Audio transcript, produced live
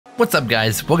What's up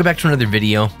guys, welcome back to another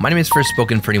video. My name is First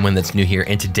Spoken for anyone that's new here,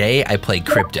 and today I play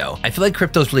Crypto. I feel like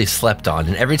Crypto's really slept on,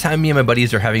 and every time me and my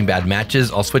buddies are having bad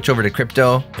matches, I'll switch over to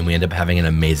Crypto and we end up having an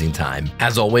amazing time.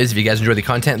 As always, if you guys enjoy the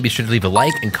content, be sure to leave a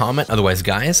like and comment. Otherwise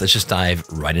guys, let's just dive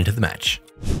right into the match.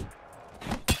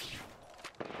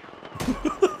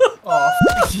 Oh,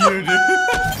 f you, dude.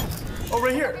 Oh,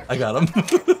 right here. I got him.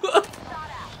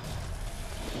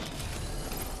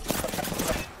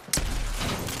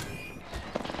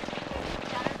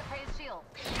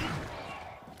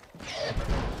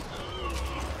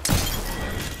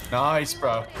 Nice,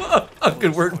 bro.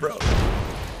 Good work, bro.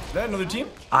 Is that another team?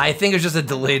 I think it's just a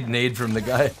delayed nade from the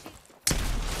guy.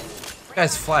 That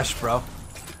guy's flesh, bro.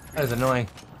 That is annoying.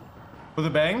 With a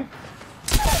bang?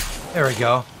 There we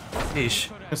go.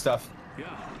 Yeesh. Good stuff. Yeah,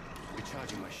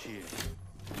 recharging my shield.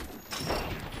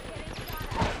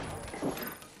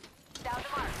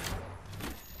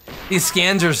 These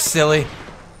scans are silly.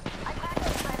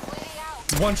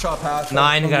 One shot pass.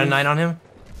 9, got a 9 on him.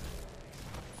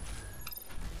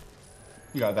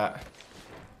 You got that.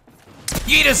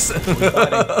 Yeetus!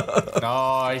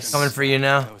 Nice. Coming for you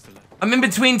now. I'm in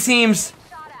between teams.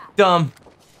 Dumb.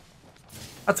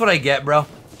 That's what I get, bro.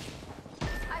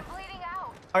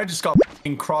 I just got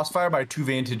in crossfire by 2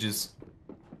 vantages.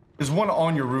 There's one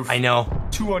on your roof. I know.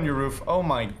 2 on your roof. Oh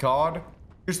my god.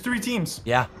 There's 3 teams.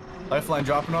 Yeah. Lifeline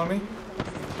dropping on me.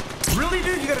 Really,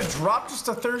 dude? You gotta drop just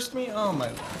to thirst me? Oh my.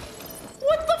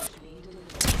 What the f?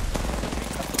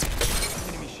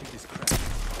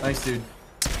 Nice, dude.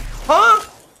 Huh?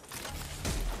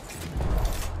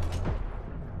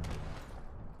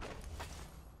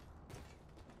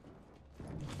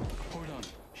 Hold on,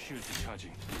 shield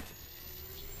recharging.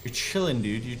 You're chilling,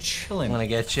 dude. You're chilling. I'm gonna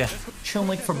get you. Chilling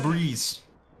like Febreze.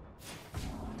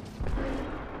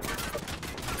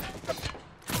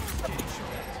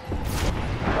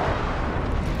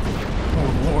 Oh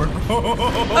lord.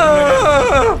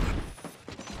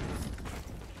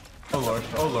 Oh lord.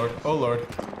 Oh lord. Oh lord.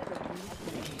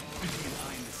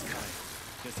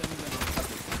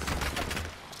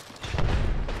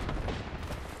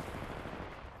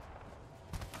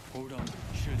 Hold on,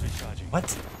 shield recharging. What?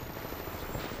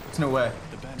 There's no way.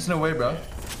 There's no way, bro.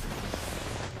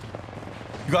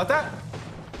 You got that?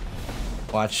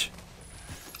 Watch.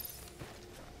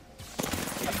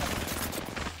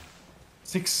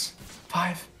 6,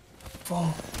 5,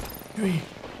 4, 3,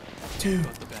 2,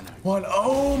 1.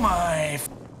 Oh my.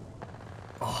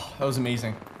 Oh, that was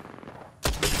amazing.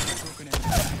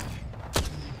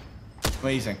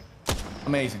 Amazing.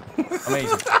 Amazing.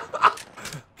 Amazing.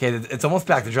 Okay, it's almost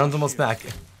back. The drone's almost back.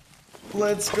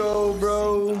 Let's go,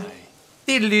 bro.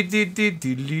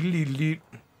 Doodly.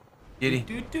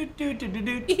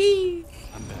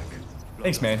 I'm back.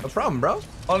 Thanks, man. No problem, bro.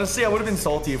 Honestly, I would have been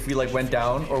salty if we like went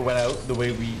down or went out the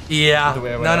way we. Yeah. The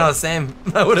way I went No, out. same.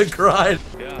 I would have cried.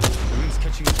 Yeah, the wind's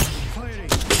catching. Firing.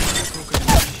 Broken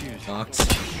my shield. Knocked.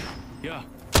 Yeah,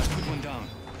 I put one down.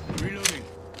 Reloading.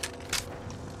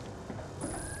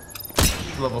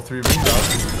 Level 3 ring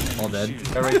dog. All dead.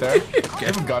 Yeah, right there. You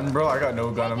have a gun, bro? I got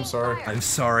no gun. I'm sorry. I'm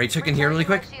sorry. Check in here really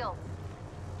quick.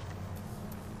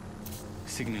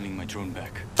 Signaling my drone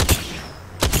back.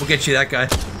 We'll get you that guy.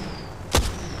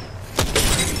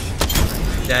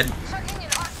 Dead.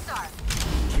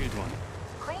 Killed one.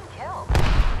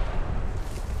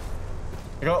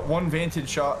 I got 1 vantage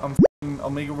shot. I'll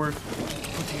make it work.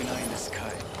 Putting an eye in the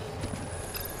sky.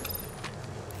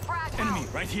 Enemy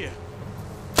right here.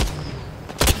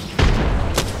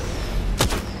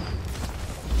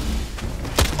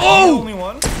 Oh! Only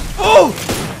one. Oh!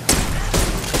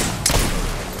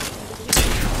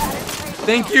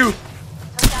 Thank you.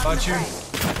 Got you.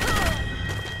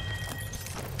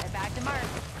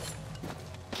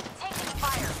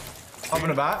 Up in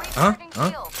a bat. Huh?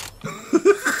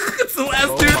 It's the last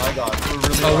Oh dude. my god. We're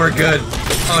really Oh, we're on. good.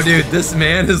 Oh, dude, this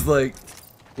man is like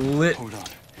lit. Hold on,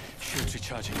 shield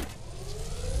recharging.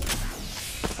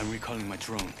 I'm recalling my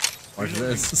drone. Watch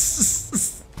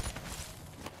this.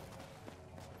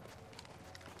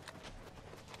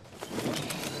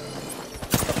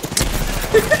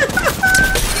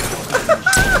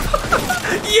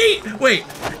 Yeet! Wait.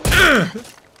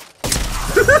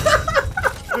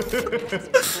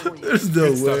 There's no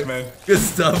Good way. stuff, man. Good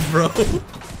stuff, bro.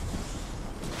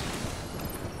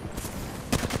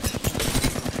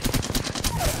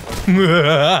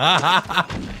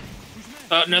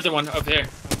 Another one up there.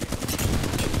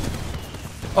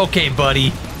 Okay,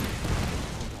 buddy.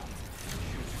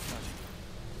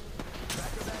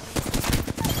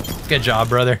 Good job,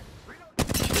 brother.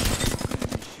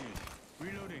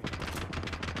 Reloading.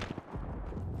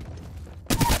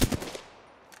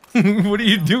 What are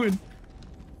you doing?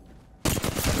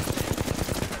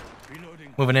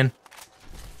 Moving in.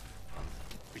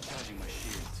 Recharging my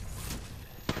shields.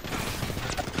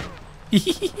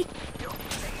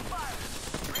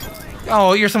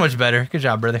 Oh, you're so much better. Good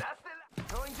job, brother.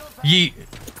 Yeet.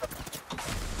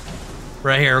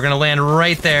 Right here. We're gonna land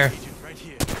right there. Agent right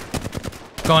here.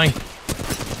 Going.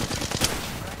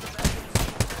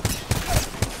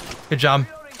 Good job.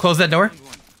 Close that door.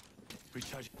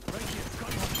 Recharging right here.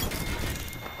 Got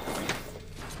one.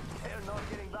 They're not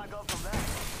getting back up from that.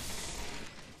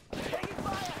 Taking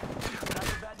fire. That's a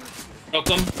bad news. Broke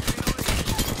him.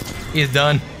 He's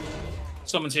done.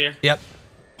 Someone's here. Yep.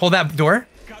 Hold that door.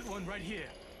 Got one right here.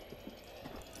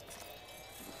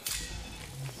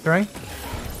 Throwing.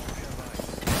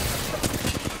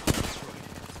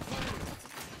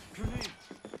 Grenade.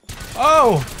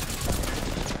 Oh!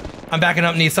 I'm backing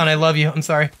up, Nissan. I love you. I'm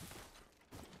sorry.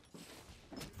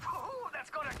 Ooh, that's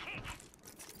gonna kick.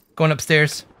 Going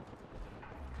upstairs.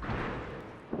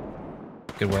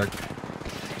 Good work.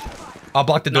 I'll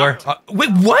block the door.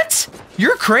 Wait, what?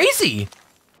 You're crazy.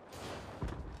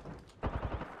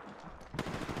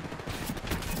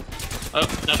 Oh,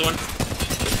 another one.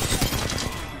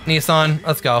 Nissan,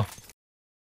 let's go.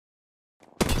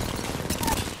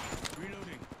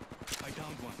 Reloading. I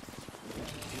downed one.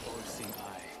 The all-seeing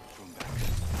eye from back.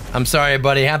 I'm sorry,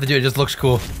 buddy. I have to do it. It just looks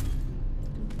cool.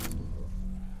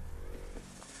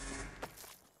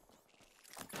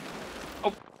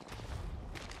 Oh.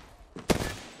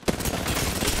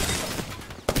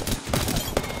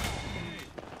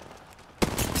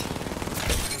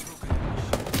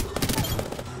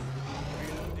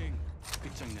 Reloading.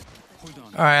 끝장냈다. Hold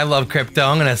on. All right, I love Crypto.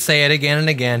 I'm gonna say it again and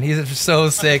again. He's so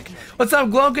sick. What's up,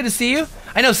 Glow? Good to see you.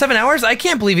 I know 7 hours. I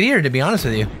can't believe it either, to be honest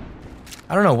with you.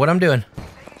 I don't know what I'm doing.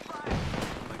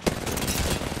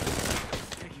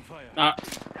 Taking fire.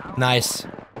 Nice.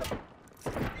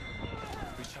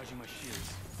 Recharging my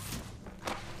shields.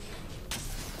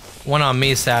 One on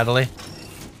me, sadly.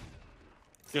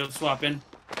 Shield swapping.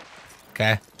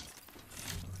 Okay.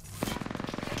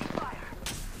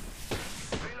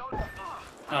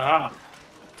 Ah.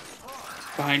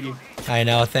 Behind you. I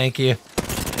know. Thank you.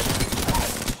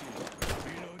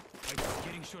 Reload. I'm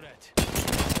getting shot at.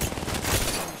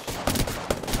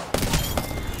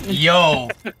 Yo,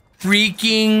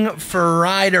 freaking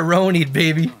fried-a-roni,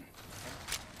 baby. Adding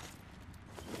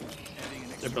an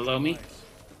They're extra below me. device.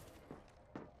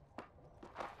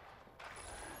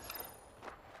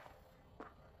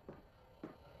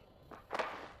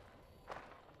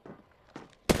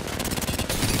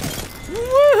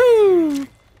 Woohoo!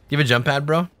 You have a jump pad,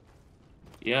 bro?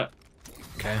 Yep.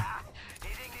 Okay.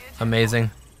 Amazing.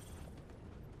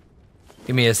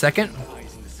 Give me a second.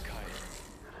 Eyes in the sky.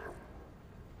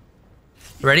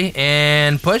 Ready?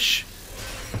 And push.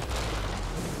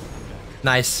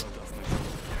 Nice.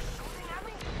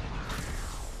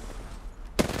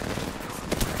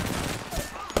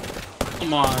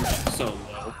 Come on. So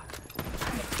low.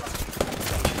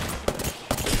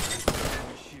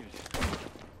 My shield.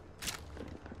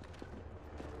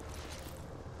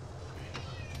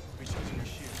 Recharging my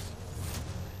shields.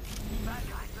 Bad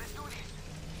guys, let's do this.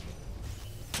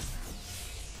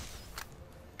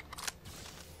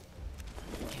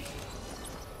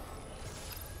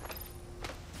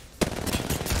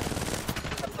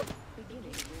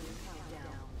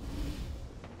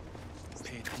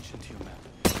 Pay attention to your map.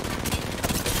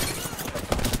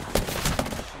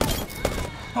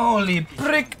 Holy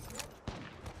prick.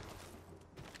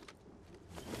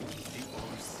 The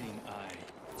all-seeing eye.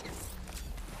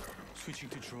 Switching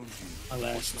to drone view. My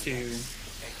last two.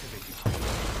 Activating.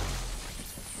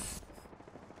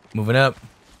 Moving up.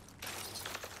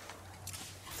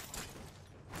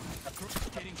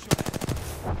 Getting shot at.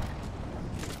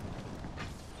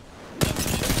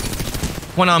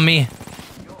 One on me.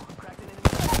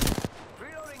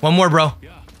 One more, bro. Yeah.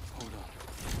 Hold on.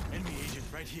 Enemy agent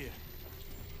right here.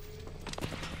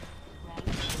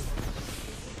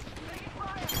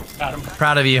 Got him.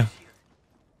 Proud of you.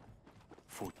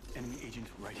 Fort. Enemy agent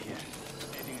right here.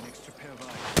 Adding an extra pair of eyes.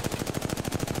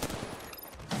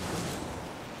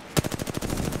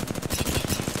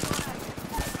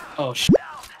 Oh, sh.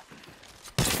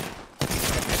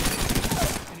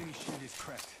 Enemy shield is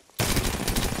cracked.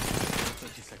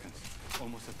 30 seconds.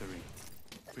 Almost at the ring.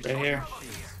 Right here.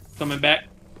 Shields. Coming back.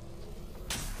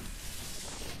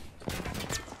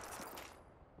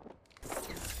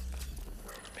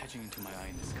 Patching into my eye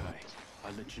in the sky.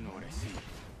 I'll let you know what I see.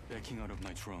 Backing out of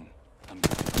my drone. I'm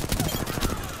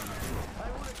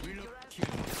reload. Kill.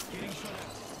 Getting shot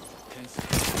at. 10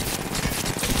 seconds.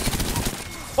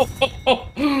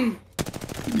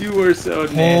 You were so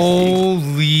nasty.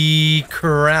 Holy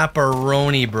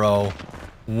crap-a-roni, bro.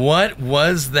 What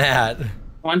was that?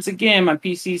 Once again, my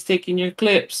PC's taking your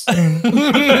clips.